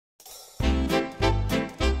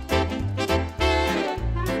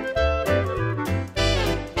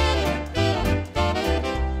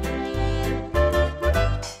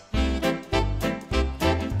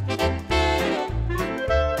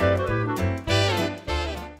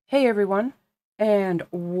Hey everyone, and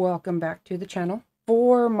welcome back to the channel.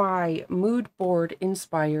 For my mood board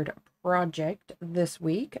inspired project this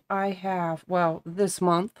week, I have, this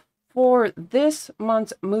month, for this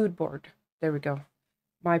month's mood board, there we go.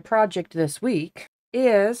 My project this week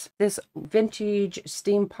is this vintage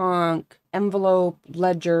steampunk envelope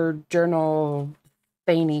ledger journal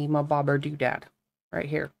thingy mabobber doodad right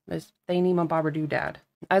here. This thingy mabobber doodad.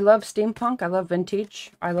 I love steampunk, I love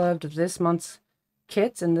vintage. I loved this month's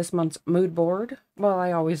kits and this month's mood board. Well,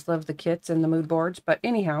 I always love the kits and the mood boards, but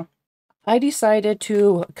anyhow, I decided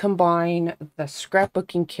to combine the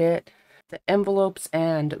scrapbooking kit, the envelopes,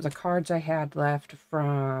 and the cards I had left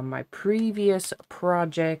from my previous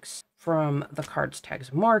projects from the Cards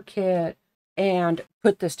Tags More kit and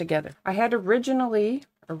put this together. I had originally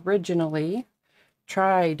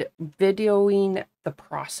tried videoing the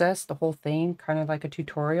process, the whole thing, kind of like a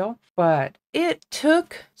tutorial, but it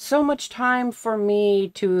took so much time for me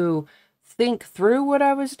to think through what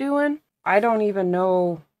I was doing. I don't even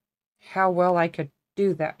know how well I could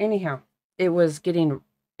do that. Anyhow, it was getting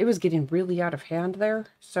really out of hand there.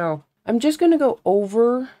 So I'm just going to go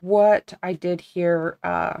over what I did here,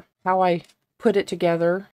 how I put it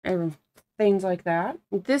together and things like that.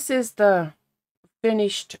 This is the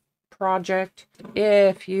finished project.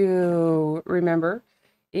 If you remember,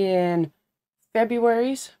 in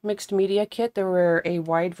February's mixed media kit, there were a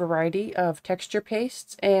wide variety of texture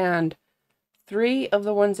pastes, and 3 of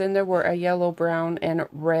the ones in there were a yellow, brown, and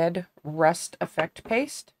red rust effect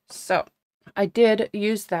paste. So I did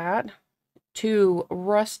use that to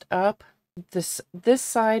rust up this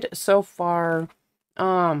side so far.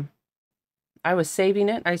 I was saving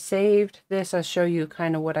it. I saved this. I'll show you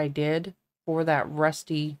kind of what I did for that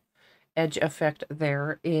rusty edge effect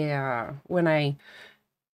there. Yeah, when I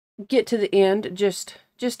get to the end, just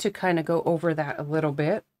to kind of go over that a little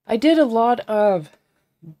bit. I did a lot of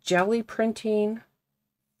jelly printing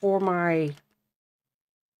for my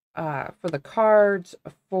for the cards,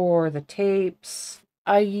 for the tapes.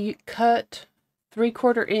 I cut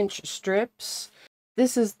 3/4 inch strips.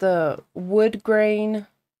 This is the wood grain,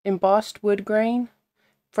 embossed wood grain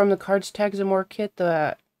from the Cards Tags and More kit,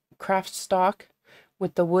 the craft stock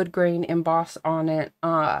with the wood grain emboss on it.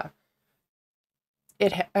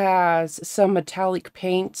 It has some metallic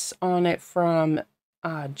paints on it from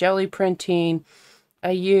jelly printing. I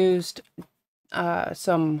used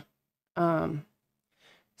some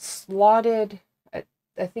slotted, I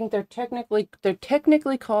think they're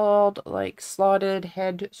technically called like slotted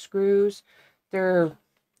head screws. They're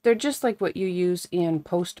just like what you use in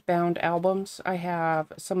post-bound albums. I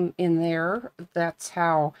have some in there. That's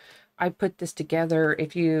how I put this together.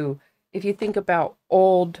 If you think about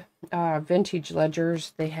old vintage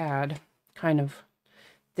ledgers, they had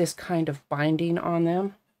this kind of binding on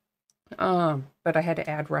them. But I had to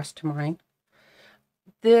add rust to mine.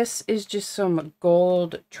 This is just some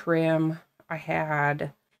gold trim I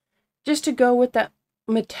had just to go with that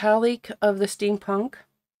metallic of the steampunk.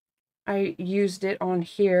 I used it on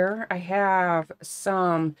here. I have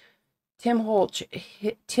some Tim Holtz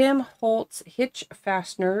hitch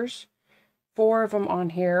fasteners, 4 of them on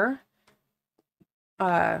here,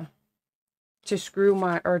 to screw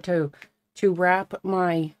my, or to wrap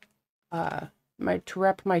my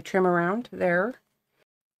trim around there.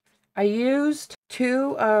 I used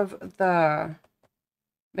 2 of the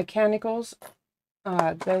mechanicals.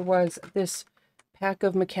 There was this pack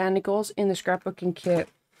of mechanicals in the scrapbooking kit.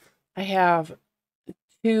 I have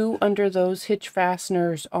 2 under those hitch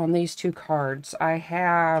fasteners on these 2 cards. I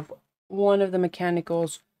have one of the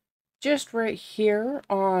mechanicals just right here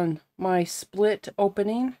on my split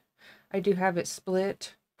opening. I do have it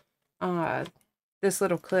split. This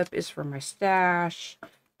little clip is for my stash,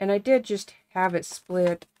 and I did just have it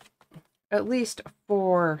split at least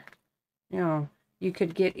for, you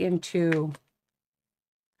could get into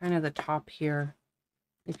kind of the top here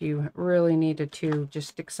if you really needed to just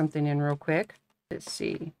stick something in real quick. Let's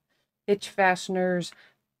see. Hitch fasteners,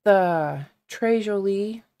 the Tres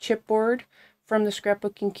Jolie chipboard from the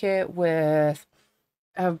scrapbooking kit with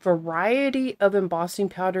a variety of embossing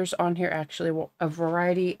powders on here, actually a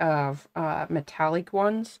variety of metallic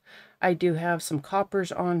ones. I do have some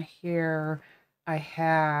coppers on here. I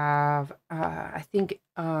have, I think,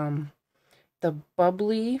 the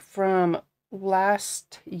bubbly from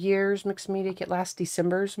last year's mixed media kit, last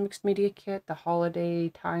December's mixed media kit, the holiday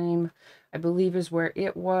time, I believe is where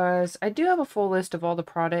it was. I do have a full list of all the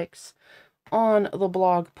products on the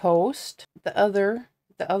blog post. The other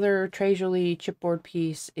Tres Jolie chipboard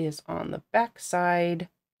piece is on the back side.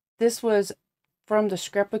 This was from the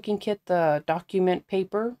scrapbooking kit, the document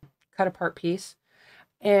paper cut apart piece,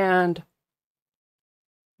 and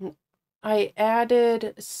I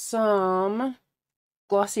added some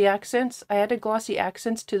glossy accents. I added glossy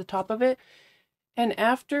accents to the top of it. And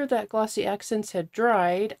after that glossy accents had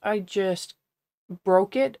dried, I just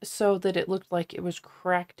broke it so that it looked like it was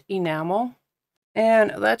cracked enamel.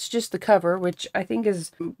 And that's just the cover, which I think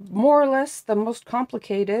is more or less the most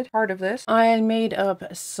complicated part of this. I made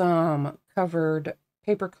up some covered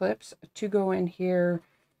paper clips to go in here.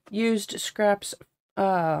 Used scraps,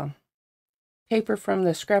 paper from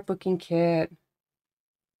the scrapbooking kit.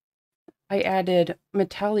 I added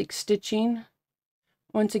metallic stitching.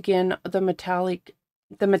 Once again, the metallic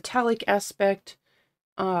aspect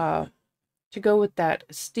to go with that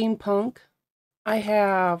steampunk. I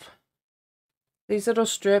have these little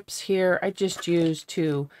strips here I just used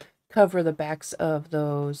to cover the backs of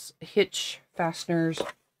those hitch fasteners.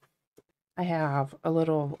 I have a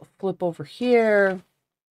little flip over here.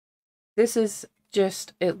 This is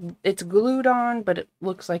just, it's glued on, but it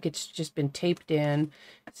looks like it's just been taped in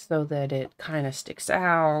so that it kind of sticks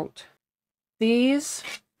out.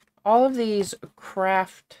 All of these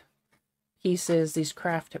craft pieces, these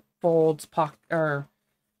craft folds, or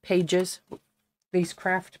pages, these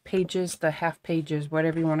craft pages, the half pages,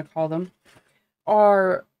 whatever you want to call them,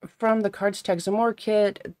 are from the Cards, Tags, and More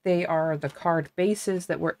kit. They are the card bases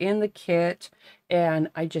that were in the kit, and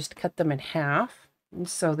I just cut them in half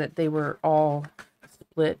so that they were all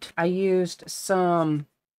split. I used some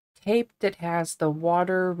tape that has the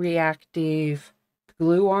water reactive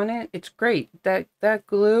glue on it. It's great. That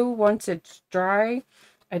glue, once it's dry,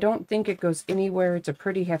 I don't think it goes anywhere. It's a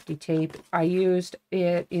pretty hefty tape. I used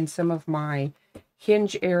it in some of my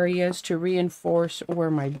hinge areas to reinforce where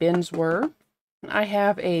my bins were. I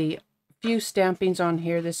have a few stampings on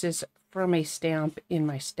here. This is from a stamp in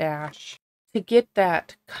my stash. To get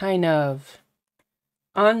that kind of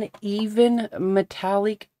uneven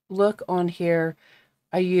metallic look on here,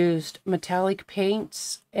 I used metallic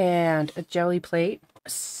paints and a jelly plate.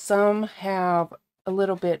 Some have a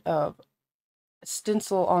little bit of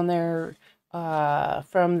stencil on there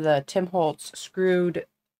from the Tim Holtz screwed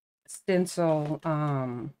stencil.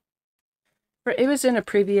 It was in a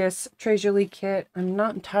previous Tres Jolie kit. I'm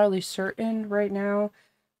not entirely certain right now.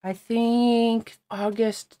 I think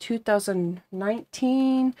August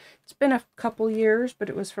 2019. It's been a couple years, but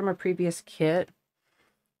it was from a previous kit.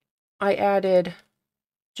 I added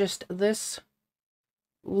just this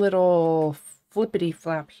little flippity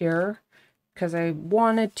flap here because I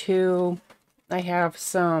wanted to. I have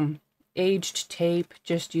some aged tape,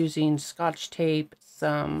 just using Scotch tape,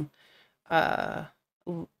 some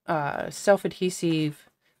self-adhesive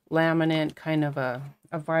laminate, kind of a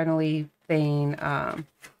vinyl-y thing,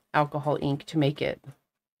 alcohol ink to make it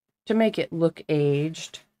look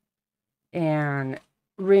aged, and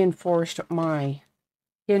reinforced my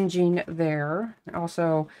hinging there.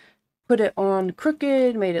 Also put it on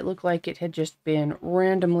crooked, made it look like it had just been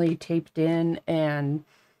randomly taped in and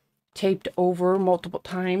taped over multiple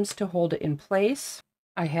times to hold it in place.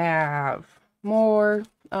 I have more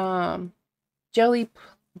jelly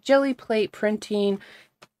plate printing.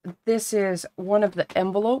 This is one of the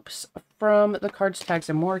envelopes from the Cards, Tags,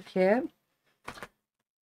 and More kit.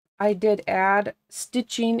 I did add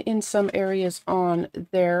stitching in some areas on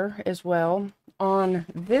there as well. On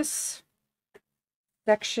this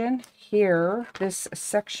section here, this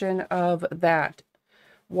section of that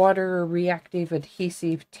water reactive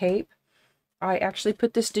adhesive tape, I actually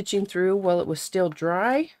put the stitching through while it was still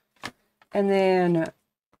dry and then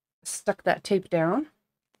stuck that tape down.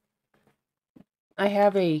 I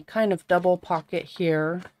have a kind of double pocket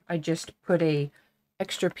here. I just put a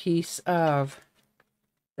extra piece of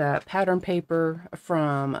the pattern paper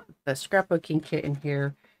from the scrapbooking kit in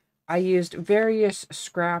here. I used various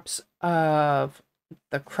scraps of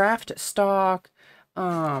the craft stock.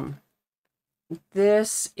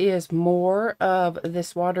 This is more of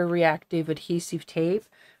this water reactive adhesive tape,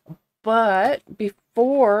 but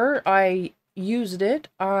before I used it,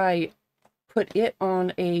 I put it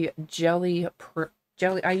on a jelly.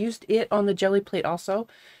 I used it on the jelly plate also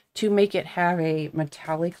to make it have a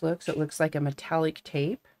metallic look, so it looks like a metallic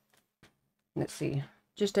tape. Let's see,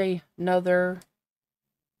 just another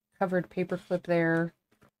covered paper clip there,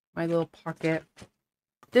 my little pocket.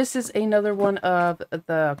 This is another one of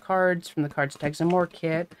the cards from the Cards, Tags, and More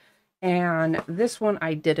kit, and this one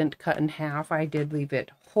I didn't cut in half. I did leave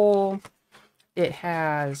it whole. It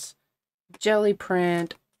has jelly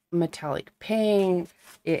print, metallic paint.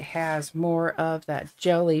 It has more of that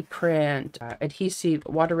jelly print adhesive,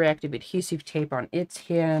 water reactive adhesive tape on its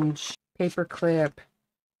hinge, paper clip,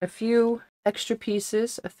 a few extra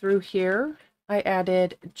pieces through here. I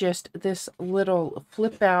added just this little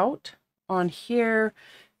flip out on here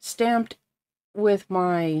stamped with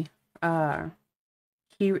my,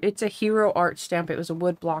 it's a Hero Art stamp. It was a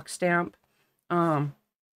wood block stamp. I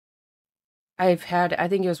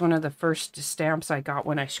think it was one of the first stamps I got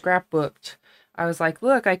when I scrapbooked. I was like,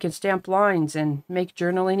 look, I can stamp lines and make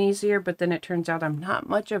journaling easier, but then it turns out I'm not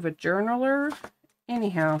much of a journaler.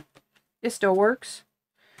 Anyhow, it still works.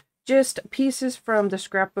 Just pieces from the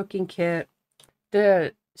scrapbooking kit.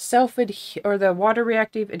 The the water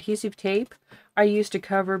reactive adhesive tape I used to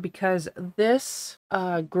cover, because this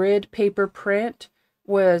grid paper print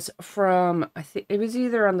was from, I think it was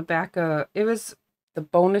either on the back of, it was the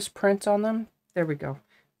bonus prints on them. There we go.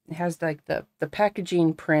 It has like the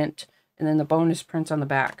packaging print and then the bonus prints on the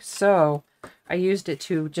back. So I used it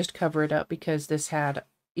to just cover it up, because this had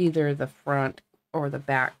either the front or the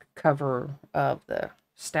back cover of the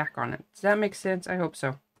stack on it. Does that make sense? I hope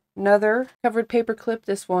so. Another covered paper clip.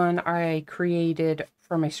 This one I created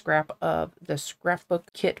from a scrap of the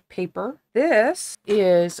scrapbook kit paper. This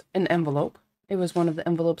is an envelope. It was one of the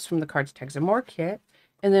envelopes from the Cards, Tags, and More kit.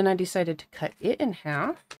 And then I decided to cut it in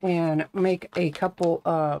half and make a couple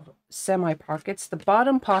of semi-pockets. The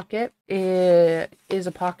bottom pocket is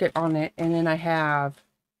a pocket on it. And then I have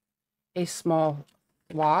a small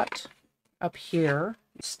slot up here.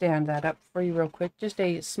 Stand that up for you real quick. Just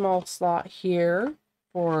a small slot here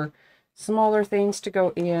for smaller things to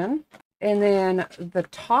go in. And then the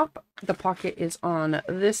top, the pocket is on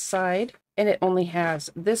this side. And it only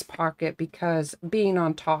has this pocket because, being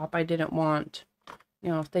on top, I didn't want, you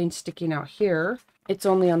know, things sticking out here. It's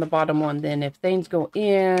only on the bottom one. Then if things go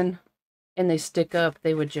in and they stick up,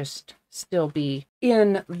 they would just still be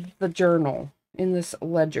in the journal, in this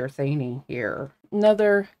ledger thingy here.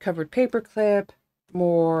 Another covered paper clip,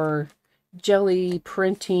 more jelly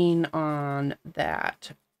printing on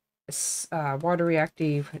that water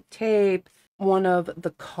reactive tape. One of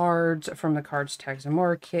the cards from the Cards, Tags, and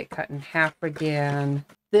More kit, cut in half again.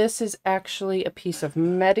 This is actually a piece of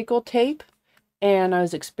medical tape, and I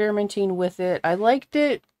was experimenting with it. I liked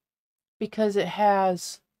it because it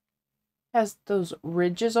has those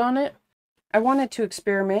ridges on it. I wanted to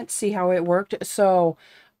experiment, see how it worked, so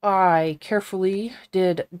I carefully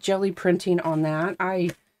did jelly printing on that.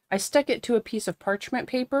 I stuck it to a piece of parchment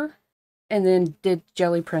paper and then did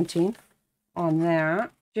jelly printing on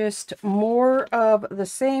that. Just more of the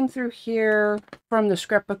same through here from the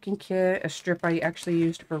scrapbooking kit, a strip I actually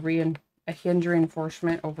used for a hinge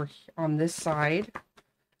reinforcement over on this side.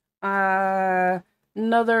 Another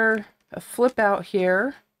flip out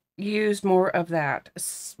here. Used more of that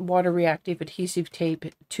water reactive adhesive tape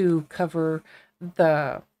to cover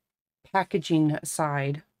the packaging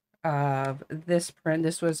side of this print.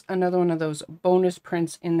 This was another one of those bonus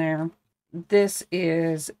prints in there. This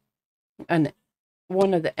is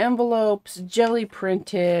one of the envelopes, jelly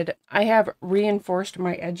printed. I have reinforced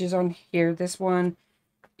my edges on here. This one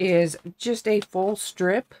is just a full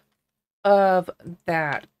strip of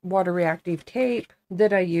that water reactive tape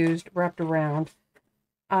that I used wrapped around.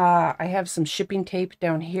 I have some shipping tape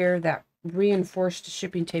down here, that reinforced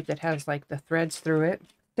shipping tape that has like the threads through it.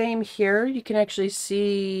 Same here. You can actually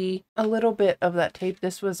see a little bit of that tape.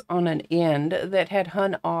 This was on an end that had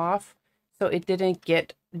hung off, so it didn't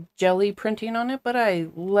get jelly printing on it, but I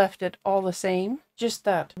left it all the same. Just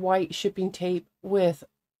that white shipping tape with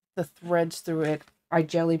the threads through it, I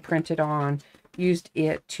jelly printed on, used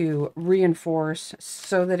it to reinforce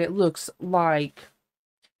so that it looks like,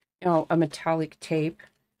 you know, a metallic tape.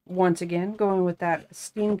 Once again, going with that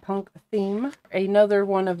steampunk theme. Another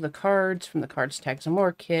one of the cards from the Cards, Tags, and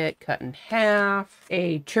More kit, cut in half.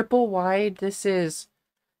 A triple wide. This is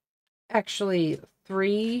actually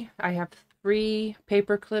I have 3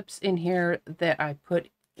 paper clips in here that I put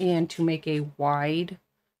in to make a wide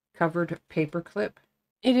covered paper clip.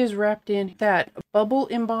 It is wrapped in that bubble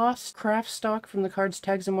embossed craft stock from the Cards,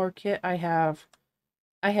 Tags, and More kit. I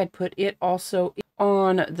had put it also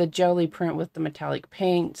on the jelly print with the metallic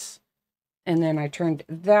paints, and then I turned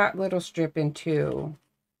that little strip into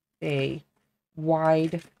a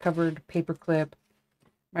wide covered paper clip.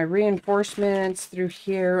 My reinforcements through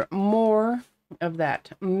here, more of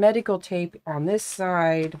that medical tape on this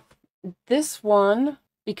side. This one,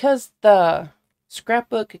 because the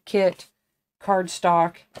scrapbook kit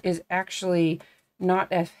cardstock is actually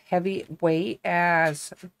not as heavy weight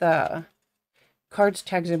as the Cards,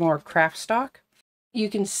 Tags, and More craft stock, you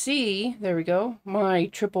can see, there we go, my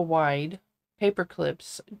triple wide paper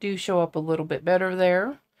clips do show up a little bit better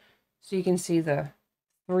there. So you can see the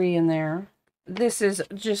 3 in there. This is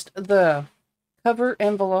just the cover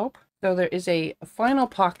envelope. So there is a final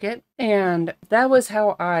pocket, and that was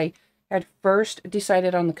how I had first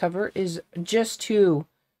decided on the cover, is just to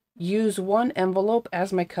use one envelope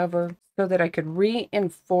as my cover so that I could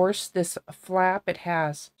reinforce this flap. It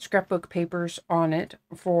has scrapbook papers on it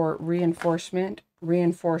for reinforcement,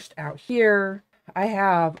 reinforced out here. I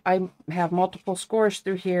have multiple scores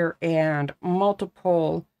through here and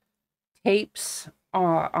multiple tapes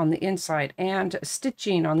on the inside and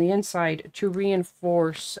stitching on the inside to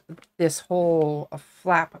reinforce this whole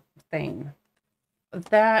flap thing.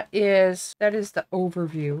 That is the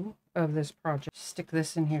overview of this project. Stick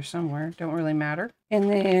this in here somewhere, don't really matter. And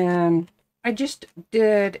then I just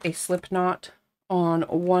did a slip knot on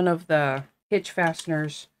one of the hitch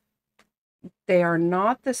fasteners. They are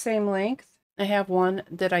not the same length. I have one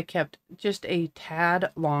that I kept just a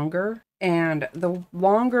tad longer, and the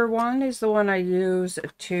longer one is the one I use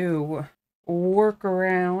to work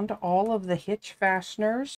around all of the hitch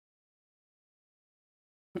fasteners.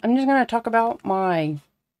 I'm just going to talk about my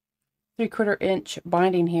 3/4 inch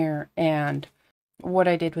binding here and what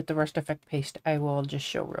I did with the Rust Effect paste. I will just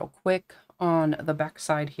show real quick on the back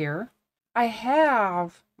side here. I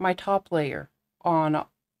have my top layer on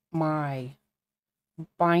my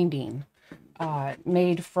binding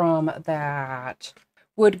made from that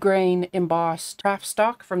wood grain embossed craft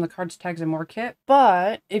stock from the Cards, Tags, and More kit.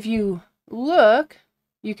 But if you look,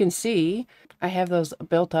 you can see I have those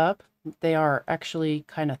built up. They are actually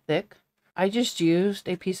kind of thick. I just used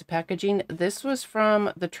a piece of packaging. This was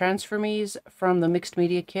from the Transformies from the Mixed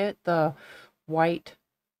Media kit, the white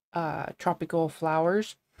tropical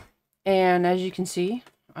flowers. And as you can see,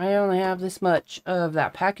 I only have this much of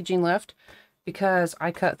that packaging left because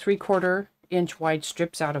I cut 3/4 inch wide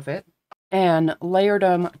strips out of it and layered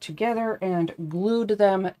them together and glued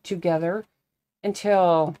them together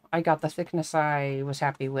until I got the thickness I was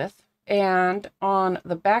happy with. And on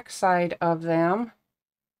the back side of them,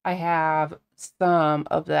 I have some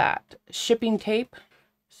of that shipping tape.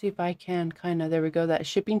 See if I can there we go, that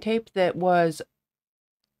shipping tape that was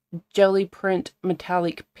jelly print,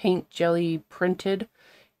 metallic paint jelly printed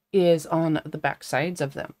is on the back sides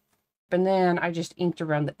of them. And then I just inked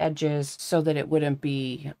around the edges so that it wouldn't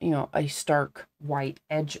be, a stark white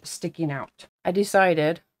edge sticking out. I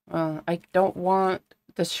decided, I don't want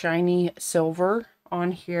the shiny silver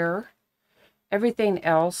on here. Everything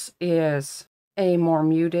else is a more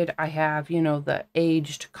muted. I have, the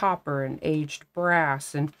aged copper and aged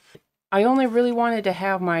brass. And I only really wanted to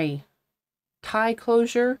have my tie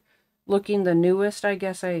closure looking the newest, I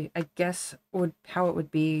guess how it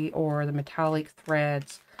would be, or the metallic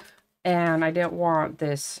threads. And I didn't want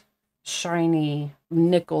this shiny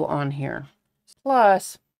nickel on here.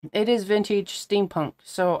 Plus, it is vintage steampunk,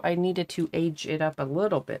 so I needed to age it up a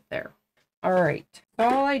little bit there. All right, so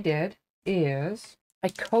all I did is I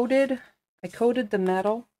coated the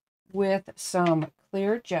metal with some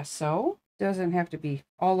clear gesso. Doesn't have to be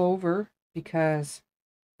all over because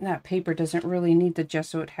that paper doesn't really need the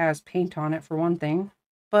gesso. It has paint on it for one thing,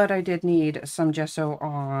 but I did need some gesso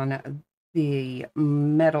on the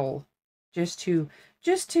metal just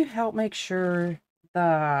to help make sure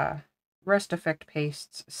the Rust Effect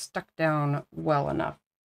pastes stuck down well enough.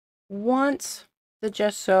 Once the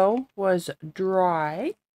gesso was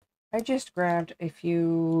dry, I just grabbed a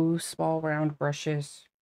few small round brushes.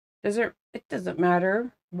 It doesn't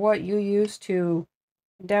matter what you use to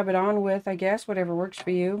dab it on with, I guess, whatever works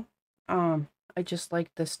for you. I just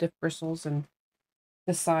like the stiff bristles and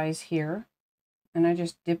the size here. And I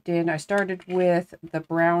just dipped in. I started with the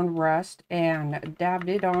brown rust and dabbed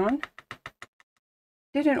it on.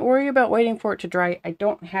 Didn't worry about waiting for it to dry. I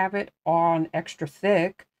don't have it on extra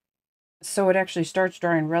thick, so it actually starts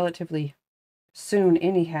drying relatively soon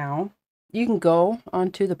anyhow. You can go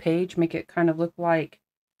onto the page, make it kind of look like,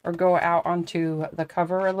 or go out onto the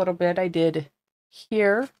cover a little bit. I did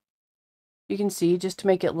here. You can see, just to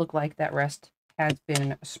make it look like that rest has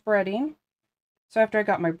been spreading. So after I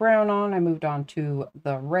got my brown on, I moved on to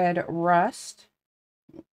the red rust.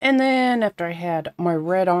 And then after I had my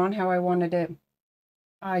red on how I wanted it,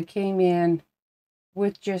 I came in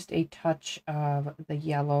with just a touch of the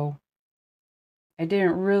yellow. I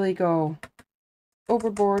didn't really go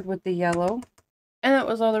overboard with the yellow. And that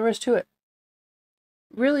was all there was to it.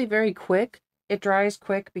 Really very quick. It dries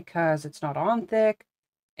quick because it's not on thick.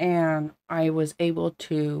 And I was able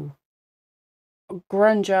to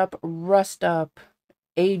grunge up, rust up,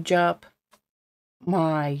 age up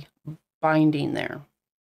my binding there.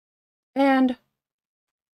 And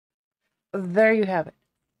there you have it.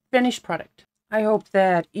 Finished product. I hope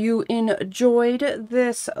that you enjoyed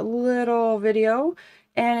this little video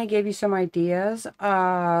and I gave you some ideas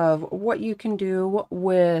of what you can do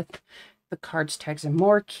with the Cards, Tags, and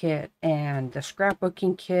More kit and the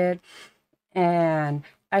scrapbooking kit and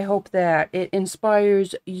I hope that it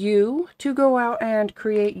inspires you to go out and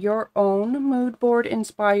create your own mood board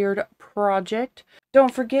inspired project.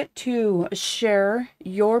 Don't forget to share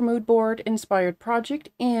your mood board inspired project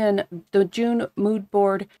in the June mood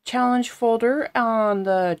board challenge folder on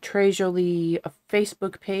the Tres Jolie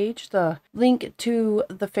Facebook page. The link to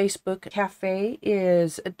the Facebook cafe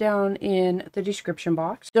is down in the description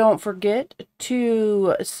box. Don't forget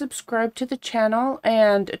to subscribe to the channel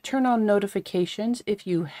and turn on notifications if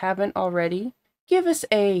you haven't already. Give us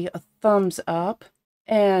a thumbs up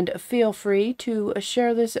and feel free to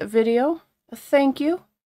share this video. Thank you,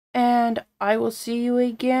 and I will see you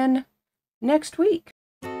again next week.